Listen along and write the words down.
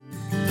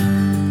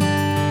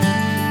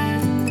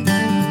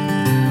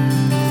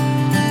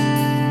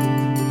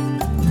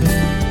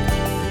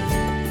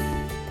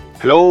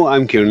Hello,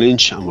 I'm Kieran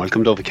Lynch and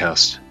welcome to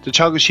Overcast, the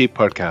Teagasc Sheep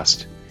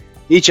podcast.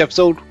 Each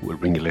episode will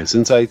bring you latest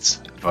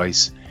insights,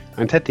 advice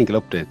and technical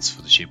updates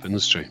for the sheep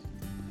industry.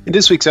 In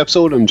this week's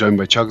episode, I'm joined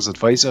by Teagasc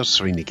advisor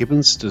Serena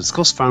Gibbons to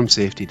discuss farm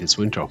safety this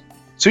winter.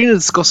 Serena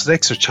discusses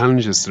extra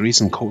challenges the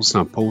recent cold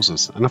snap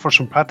poses and offers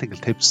some practical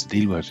tips to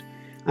deal with,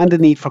 and the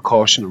need for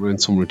caution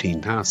around some routine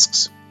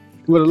tasks.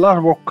 With a lot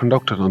of work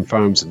conducted on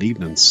farms in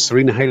evenings,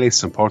 Serena highlights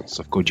the importance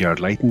of good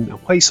yard lighting and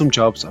why some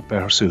jobs are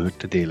better suited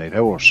to daylight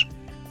hours.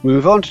 We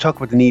move on to talk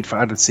about the need for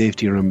added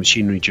safety around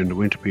machinery during the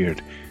winter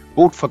period,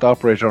 both for the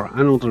operator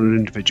and other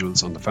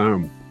individuals on the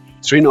farm.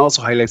 Serena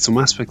also highlights some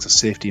aspects of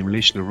safety in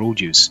relation to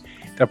road use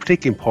that are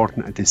particularly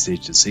important at this stage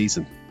of the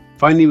season.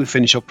 Finally, we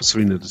finish up with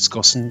Serena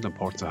discussing the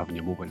importance of having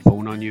your mobile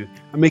phone on you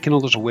and making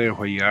others aware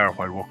where you are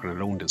while working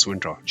alone this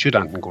winter, should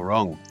anything go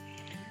wrong.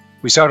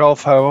 We start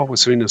off, however, with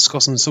Serena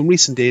discussing some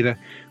recent data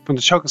from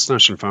the Teagasc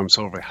National Farm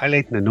Survey,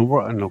 highlighting the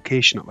number and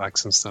location of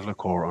accidents that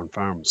occur on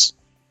farms.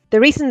 The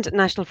recent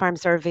National Farm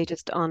Survey,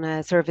 just on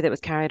a survey that was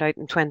carried out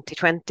in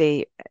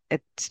 2020,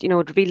 it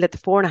revealed that the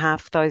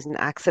 4,500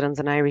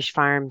 accidents on Irish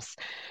farms,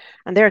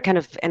 and they're kind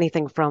of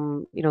anything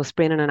from,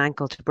 spraining an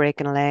ankle to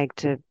breaking a leg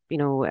to,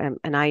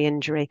 an eye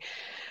injury.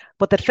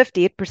 But that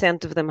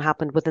 58% of them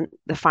happened within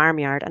the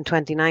farmyard and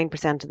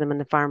 29% of them in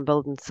the farm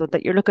buildings. So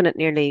that you're looking at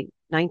nearly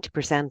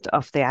 90%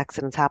 of the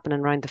accidents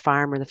happening around the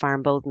farm or the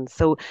farm buildings.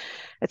 So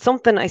it's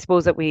something, I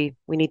suppose, that we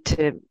need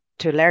to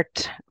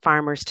alert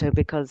farmers to,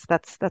 because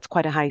that's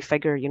quite a high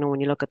figure,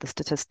 when you look at the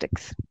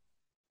statistics.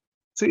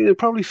 So it's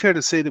probably fair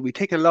to say that we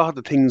take a lot of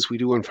the things we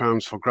do on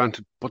farms for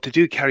granted, but they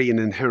do carry an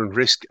inherent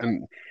risk,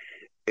 and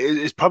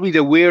it's probably the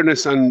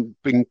awareness and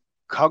being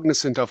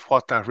cognizant of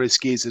what that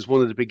risk is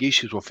one of the big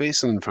issues we're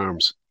facing on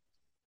farms.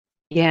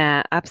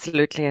 Yeah,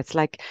 absolutely. It's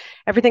like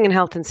everything in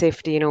health and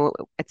safety,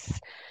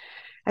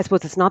 I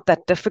suppose it's not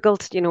that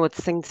difficult, it's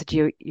things that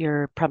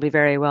you're probably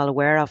very well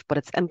aware of, but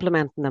it's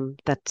implementing them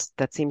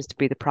that seems to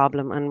be the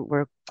problem. And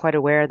we're quite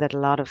aware that a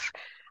lot of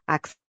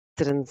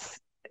accidents,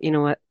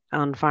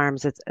 on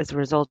farms as a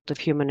result of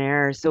human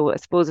error. So I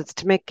suppose it's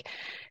to make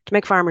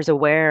farmers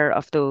aware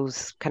of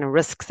those kind of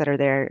risks that are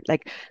there.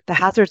 Like the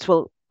hazards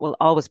will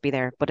always be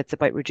there, but it's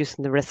about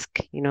reducing the risk,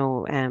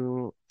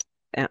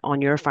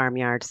 on your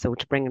farmyard, so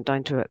to bring it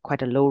down to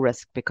quite a low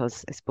risk,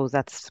 because I suppose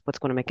that's what's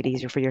going to make it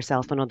easier for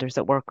yourself and others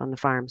that work on the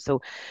farm.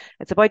 So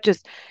it's about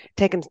just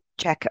taking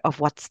check of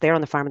what's there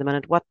on the farm at the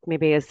minute, what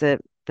maybe is the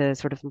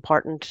sort of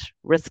important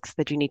risks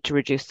that you need to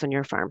reduce on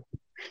your farm.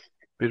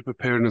 Bit of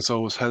preparedness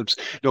always helps.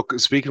 Look,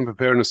 speaking of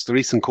preparedness, the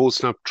recent cold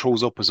snap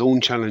throws up its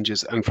own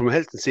challenges, and from a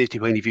health and safety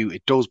point of view,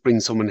 it does bring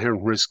some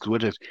inherent risks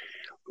with it.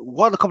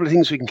 What are a couple of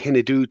things we can kind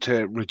of do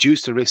to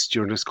reduce the risk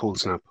during this cold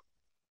snap?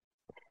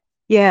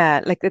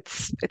 Yeah, like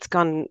it's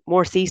gone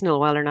more seasonal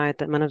weather now at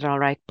the minute, all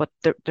right, but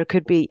there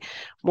could be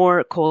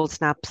more cold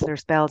snaps or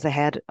spells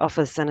ahead of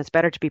us, and it's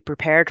better to be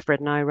prepared for it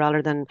now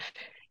rather than,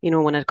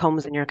 when it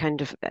comes and you're kind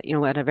of,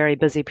 at a very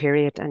busy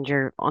period and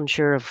you're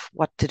unsure of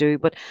what to do.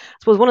 But I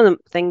suppose one of the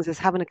things is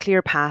having a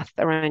clear path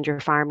around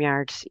your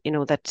farmyard,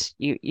 that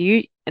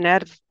you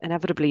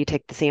inevitably you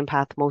take the same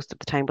path most of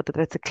the time, but that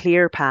it's a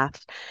clear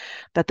path,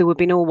 that there would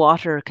be no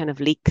water kind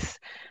of leaks,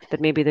 that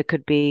maybe there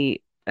could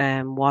be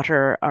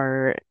water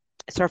or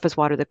surface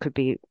water that could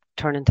be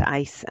turned into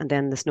ice, and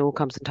then the snow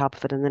comes on top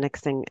of it, and the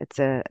next thing it's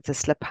a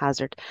slip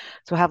hazard.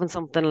 So having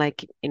something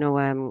like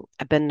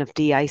a bin of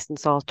de-icing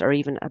salt, or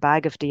even a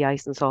bag of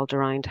de-icing salt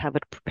around, have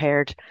it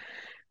prepared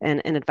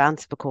in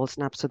advance of a cold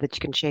snap, so that you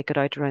can shake it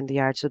out around the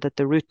yard, so that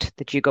the route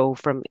that you go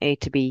from A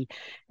to B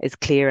is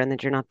clear and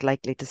that you're not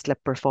likely to slip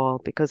or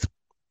fall, because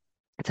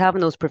it's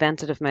having those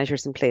preventative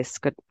measures in place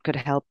could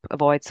help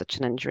avoid such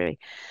an injury.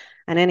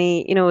 And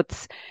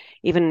it's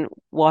even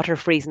water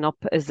freezing up.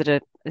 Is it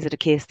a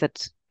case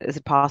that is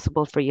it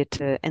possible for you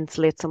to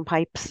insulate some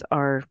pipes,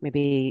 or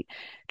maybe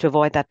to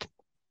avoid that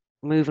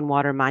moving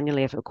water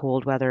manually if a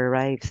cold weather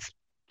arrives?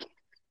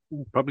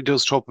 Probably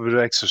does throw up a bit of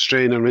extra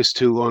strain and risk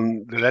too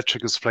on the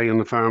electrical supply on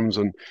the farms,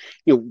 and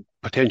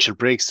potential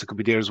breaks that could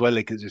be there as well.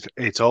 Like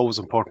it's always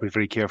important to be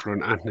very careful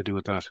on anything to do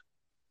with that.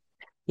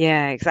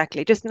 Yeah,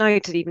 exactly. Just now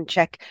to even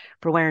check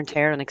for wear and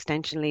tear on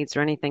extension leads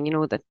or anything,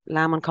 that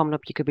lambing coming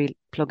up, you could be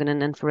plugging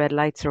in infrared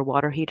lights or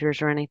water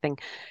heaters or anything.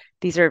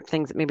 These are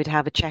things that maybe to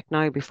have a check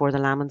now before the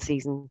lambing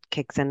season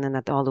kicks in, and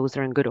that all those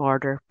are in good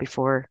order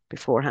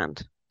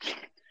beforehand.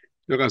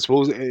 Look, I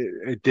suppose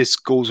this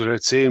goes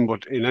without saying,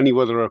 but in any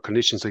weather or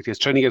conditions like this,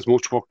 trying to get as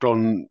much work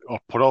done or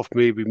put off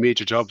maybe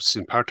major jobs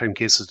in part-time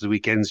cases the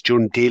weekends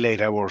during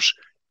daylight hours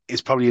is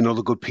probably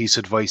another good piece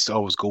of advice to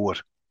always go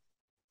with.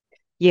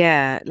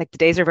 Yeah, like the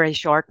days are very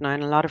short now,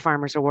 and a lot of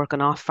farmers are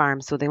working off farm,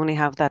 so they only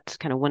have that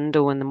kind of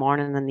window in the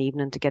morning and the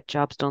evening to get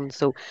jobs done.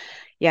 So,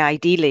 yeah,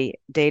 ideally,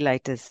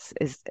 daylight is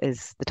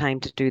the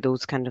time to do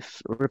those kind of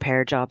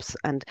repair jobs,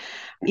 and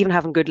even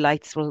having good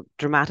lights will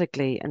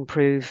dramatically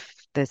improve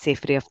the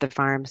safety of the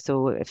farm.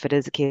 So, if it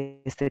is a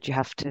case that you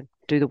have to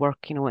do the work,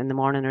 in the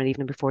morning or the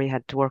evening before you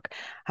head to work,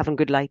 having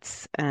good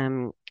lights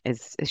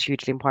is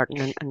hugely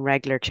important, and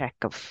regular check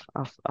of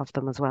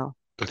them as well.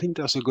 I think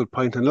that's a good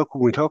point. And look,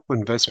 when we talk about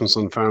investments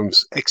on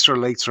farms, extra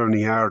lights around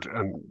the yard,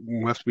 and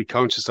we have to be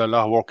conscious that a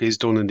lot of work is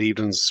done in the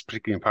evenings,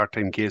 particularly in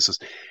part-time cases.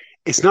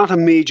 It's not a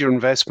major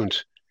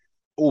investment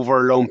over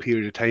a long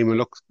period of time. And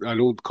look, I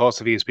know the cost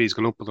of ESP is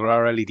going up, but there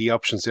are LED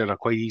options there that are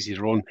quite easy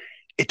to run.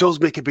 It does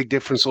make a big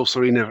difference, also,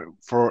 Serena,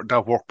 for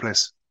that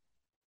workplace.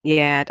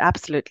 Yeah,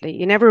 absolutely.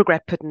 You never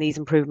regret putting these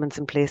improvements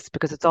in place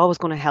because it's always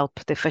going to help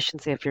the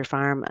efficiency of your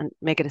farm and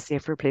make it a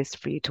safer place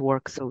for you to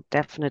work. So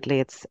definitely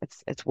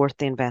it's worth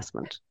the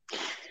investment.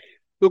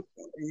 Look,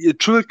 you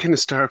threw out kind of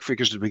stark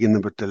figures at the beginning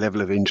about the level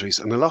of injuries,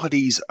 and a lot of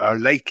these are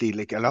likely,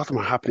 like a lot of them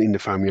are happening in the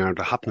farmyard,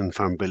 they're happening in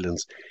farm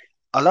buildings.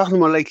 A lot of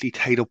them are likely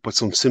tied up with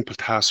some simple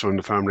tasks around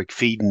the farm, like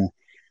feeding,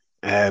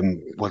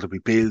 whether it be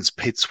bales,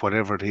 pits,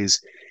 whatever it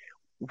is.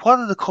 What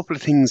are the couple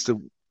of things that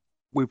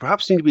we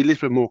perhaps need to be a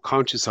little bit more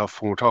conscious of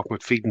when we're talking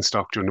about feeding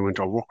stock during the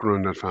winter or working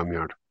around that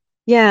farmyard?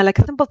 Yeah, like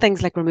simple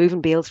things like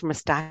removing bales from a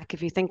stack.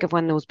 If you think of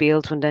when those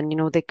bales went in,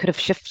 they could have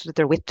shifted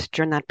their width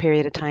during that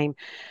period of time.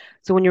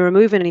 So when you're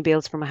removing any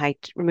bales from a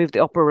height, remove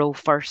the upper row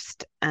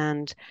first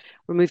and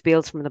remove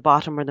bales from the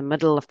bottom or the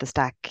middle of the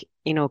stack,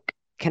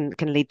 can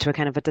lead to a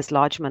kind of a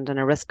dislodgement and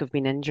a risk of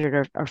being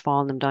injured or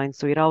falling them down.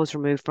 So you'd always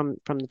remove from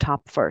the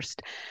top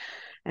first.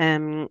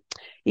 Um,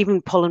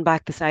 Even pulling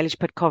back the silage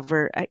pit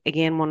cover,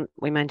 again, one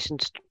we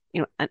mentioned,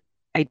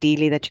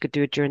 ideally that you could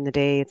do it during the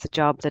day. It's a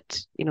job that,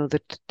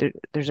 that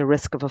there's a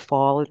risk of a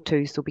fall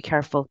too, so be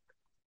careful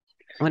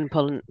when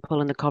pulling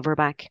the cover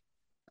back.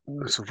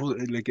 I suppose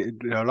like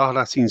a lot of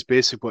that seems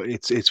basic, but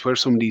it's where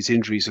some of these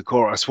injuries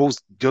occur. I suppose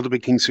the other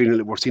big thing,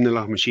 Serena, we're seeing a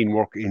lot of machine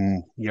work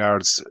in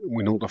yards.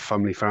 We know the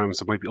family farms.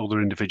 There might be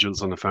other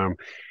individuals on the farm.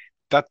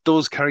 That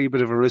does carry a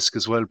bit of a risk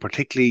as well,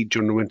 particularly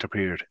during the winter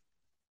period.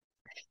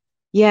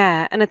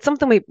 Yeah, and it's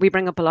something we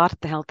bring up a lot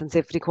at the health and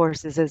safety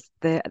courses is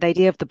the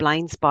idea of the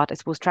blind spot. I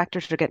suppose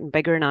tractors are getting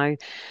bigger now,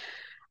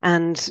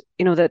 and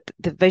the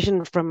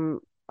vision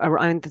from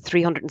around the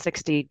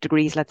 360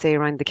 degrees, let's say,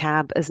 around the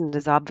cab isn't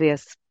as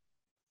obvious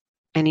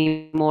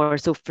anymore.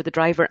 So for the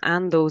driver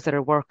and those that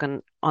are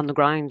working on the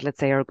ground, let's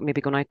say, or maybe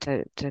going out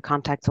to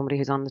contact somebody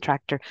who's on the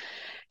tractor,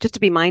 just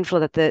to be mindful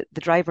that the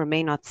driver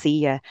may not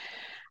see you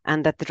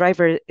and that the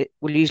driver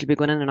will usually be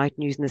going in and out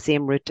and using the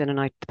same route in and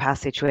out the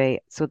passageway.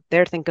 So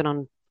they're thinking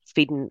on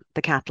feeding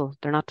the cattle.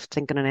 They're not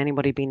thinking on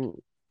anybody being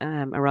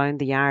around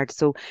the yard.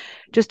 So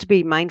just to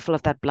be mindful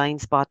of that blind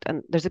spot.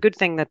 And there's a good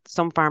thing that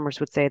some farmers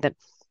would say that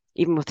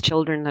even with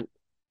children, that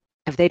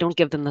if they don't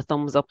give them the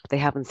thumbs up, they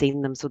haven't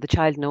seen them. So the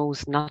child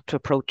knows not to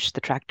approach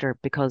the tractor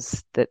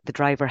because the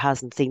driver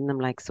hasn't seen them.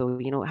 Like, so,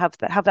 have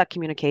that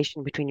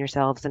communication between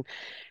yourselves and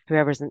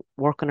whoever's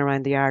working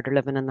around the yard or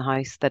living in the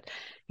house that,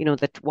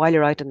 that while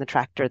you're out in the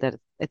tractor, that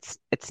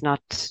it's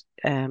not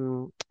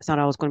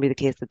always going to be the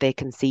case that they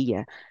can see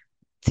you,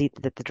 see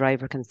that the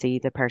driver can see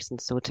the person.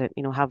 So to,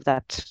 have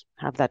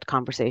that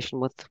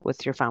conversation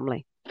with your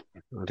family.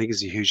 I think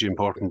it's a hugely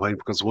important point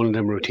because one of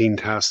them routine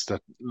tasks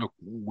that look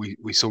we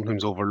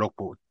sometimes overlook,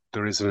 but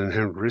there is an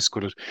inherent risk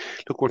with it.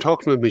 Look, we're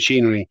talking about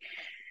machinery,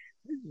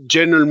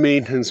 general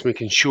maintenance,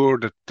 making sure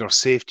that they're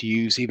safe to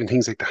use, even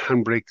things like the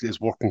handbrake is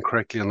working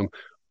correctly on them.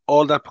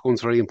 All that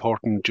becomes very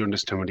important during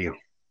this time of the year.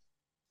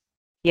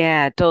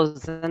 Yeah, it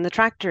does. And the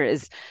tractor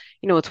is,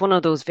 it's one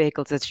of those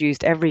vehicles that's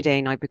used every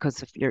day now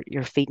because of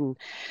your feeding.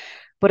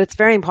 But it's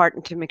very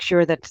important to make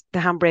sure that the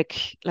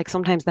handbrake, like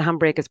sometimes the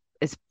handbrake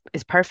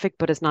is perfect,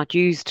 but is not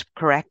used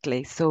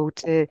correctly. So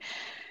to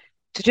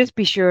just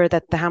be sure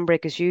that the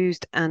handbrake is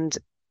used, and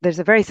there's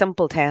a very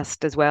simple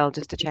test as well,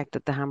 just to check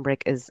that the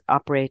handbrake is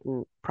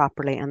operating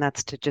properly, and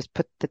that's to just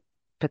put the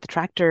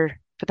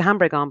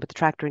handbrake on, put the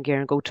tractor in gear,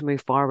 and go to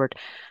move forward.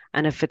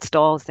 And if it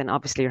stalls, then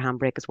obviously your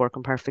handbrake is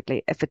working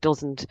perfectly. If it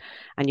doesn't,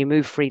 and you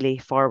move freely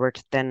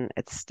forward, then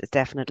it's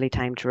definitely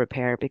time to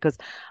repair because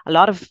a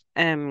lot of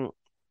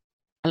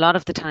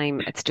the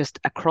time it's just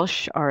a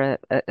crush or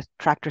a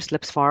tractor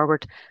slips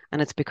forward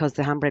and it's because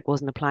the handbrake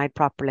wasn't applied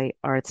properly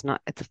or it's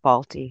a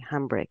faulty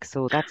handbrake.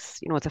 So that's,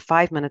 it's a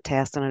 5-minute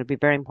test and it'll be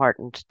very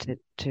important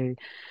to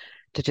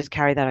just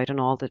carry that out on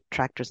all the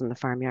tractors in the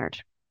farmyard.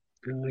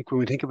 And like when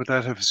we think about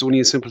that, if it's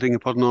only a simple thing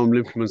of putting on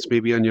implements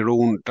maybe on your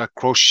own, that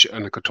crush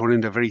and it could turn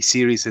into a very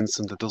serious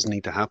incident that doesn't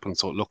need to happen.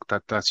 So look,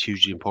 that's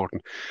hugely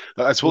important.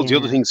 I suppose the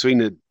other Yeah. thing,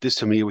 Serena, this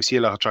time of year, we see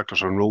a lot of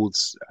tractors on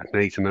roads at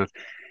night and that,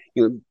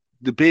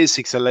 the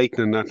basics of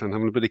lighting and that and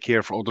having a bit of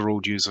care for other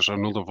road users are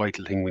another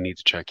vital thing we need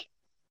to check.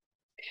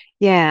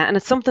 Yeah, and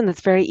it's something that's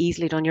very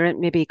easily done. You're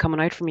maybe coming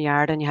out from a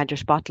yard and you had your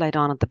spotlight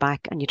on at the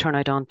back and you turn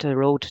out onto the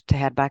road to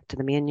head back to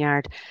the main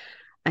yard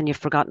and you've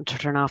forgotten to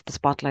turn off the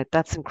spotlight.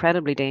 That's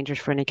incredibly dangerous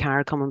for any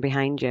car coming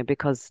behind you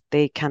because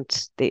they can't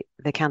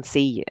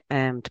see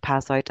to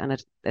pass out, and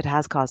it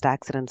has caused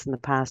accidents in the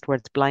past where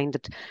it's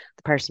blinded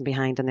the person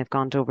behind and they've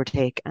gone to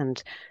overtake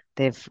and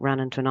they've run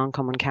into an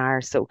oncoming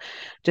car. So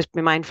just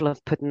be mindful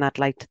of putting that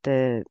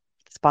the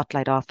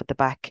spotlight off at the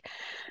back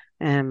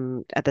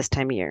at this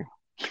time of year.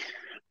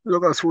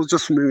 Look, I suppose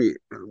just for me,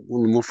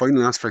 one of the more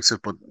final aspects of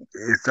it, but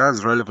it's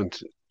as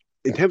relevant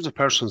in terms of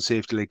personal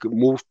safety. Like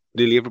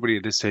nearly everybody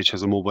at this stage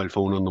has a mobile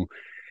phone on them.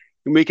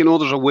 making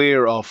others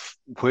aware of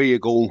where you're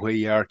going, where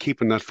you are,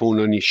 keeping that phone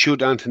on you.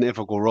 Should anything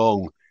ever go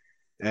wrong,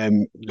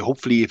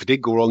 hopefully, if it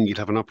did go wrong, you'd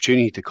have an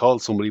opportunity to call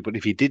somebody. But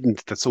if you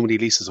didn't, that somebody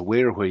at least is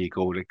aware of where you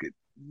go. Like,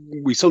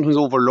 we sometimes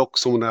overlook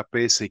some of that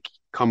basic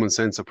common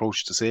sense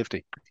approach to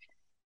safety.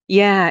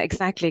 Yeah,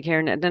 exactly,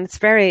 Kieran. And then it's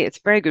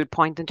very good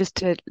point. And just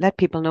to let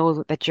people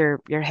know that you're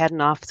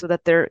heading off so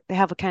that they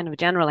have a kind of a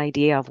general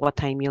idea of what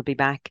time you'll be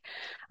back.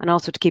 And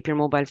also to keep your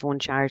mobile phone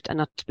charged and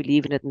not to be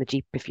leaving it in the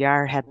Jeep if you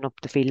are heading up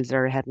the fields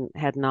or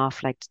heading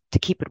off, like to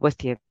keep it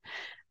with you.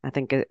 I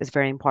think is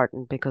very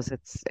important because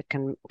it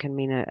can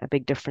mean a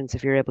big difference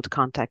if you're able to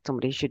contact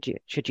somebody should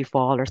you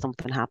fall or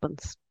something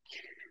happens.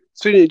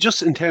 So,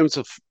 just in terms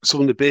of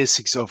some of the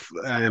basics of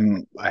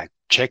a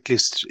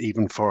checklist,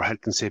 even for health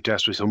and safety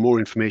aspects, or more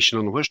information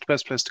on where's the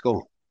best place to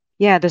go?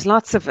 Yeah, there's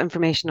lots of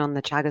information on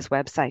the Teagasc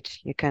website.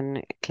 You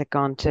can click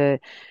on to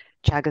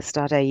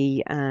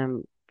teagasc.ie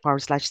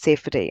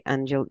 /safety,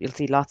 and you'll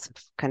see lots of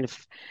kind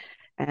of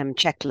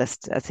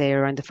checklists, I say,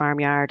 around the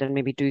farmyard and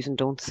maybe do's and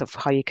don'ts of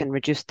how you can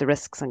reduce the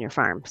risks on your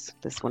farms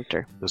this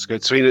winter. That's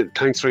good. Serena,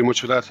 thanks very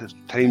much for that.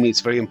 Timely,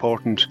 it's very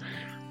important.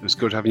 It was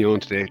good having you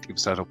on today to give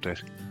us that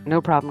update.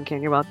 No problem,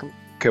 Kieran. You're welcome.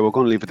 Okay, we're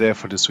going to leave it there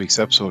for this week's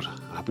episode.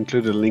 I've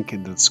included a link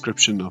in the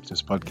description of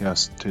this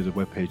podcast to the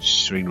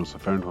webpage Serena was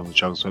referring to on the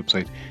Teagasc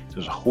website.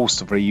 There's a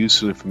host of very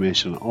useful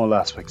information on all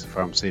aspects of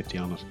farm safety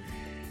on it.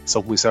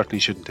 Something we certainly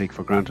shouldn't take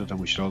for granted, and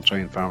we should all try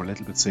and farm a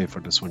little bit safer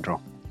this winter.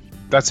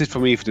 That's it for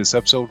me for this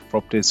episode. For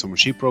updates on our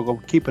sheep programme,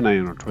 keep an eye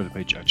on our Twitter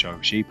page at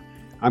Teagasc Sheep.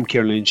 I'm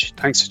Kieran Lynch.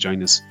 Thanks for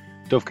joining us.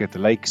 Don't forget to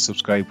like,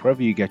 subscribe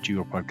wherever you get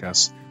your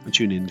podcasts, and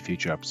tune in to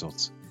future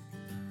episodes.